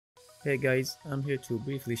Hey guys, I'm here to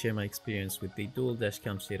briefly share my experience with the dual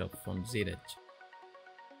dashcam setup from Z-Edge.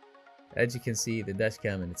 As you can see, the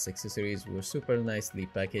dashcam and its accessories were super nicely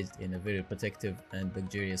packaged in a very protective and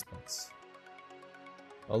luxurious box.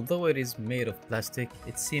 Although it is made of plastic,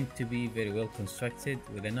 it seemed to be very well constructed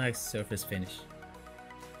with a nice surface finish.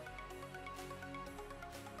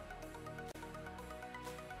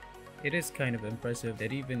 It is kind of impressive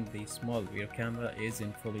that even the small rear camera is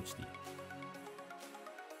in Full HD.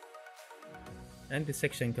 And the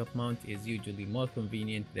section cup mount is usually more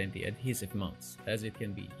convenient than the adhesive mounts, as it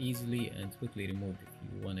can be easily and quickly removed if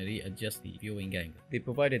you want to readjust the viewing angle. The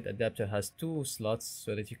provided adapter has two slots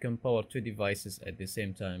so that you can power two devices at the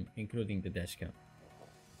same time, including the dashcam.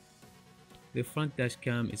 The front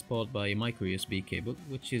dashcam is powered by a micro USB cable,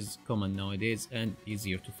 which is common nowadays and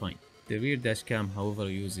easier to find. The rear dashcam, however,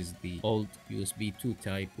 uses the old USB 2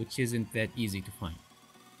 type, which isn't that easy to find.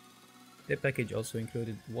 The package also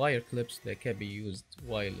included wire clips that can be used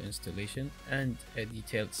while installation, and a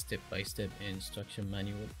detailed step-by-step instruction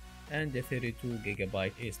manual, and a 32GB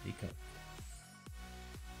SD card.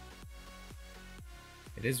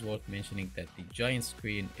 It is worth mentioning that the giant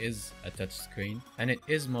screen is a touch screen, and it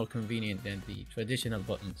is more convenient than the traditional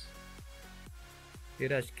buttons. The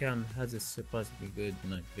dashcam has a surprisingly good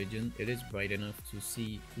night vision. It is bright enough to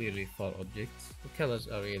see clearly far objects. The colors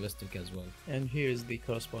are realistic as well. And here is the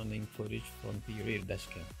corresponding footage from the rear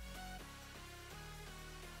dashcam.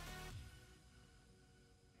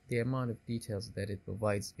 The amount of details that it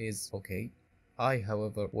provides is okay. I,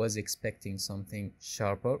 however, was expecting something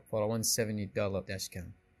sharper for a $170 dashcam.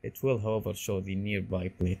 It will, however, show the nearby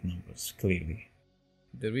plate numbers clearly.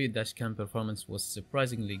 The rear dashcam performance was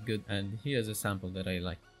surprisingly good, and here's a sample that I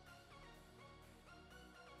like.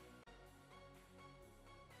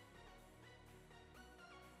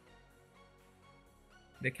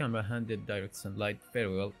 The camera handled direct sunlight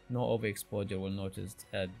very well. No overexposure was noticed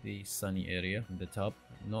at the sunny area on the top,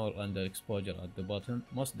 nor underexposure at the bottom.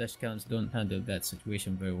 Most dashcams don't handle that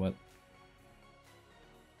situation very well.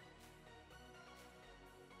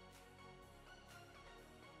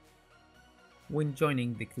 When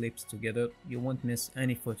joining the clips together, you won't miss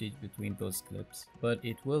any footage between those clips, but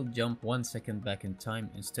it will jump 1 second back in time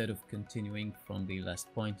instead of continuing from the last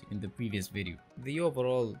point in the previous video. The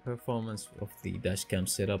overall performance of the dashcam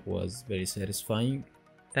setup was very satisfying.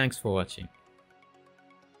 Thanks for watching.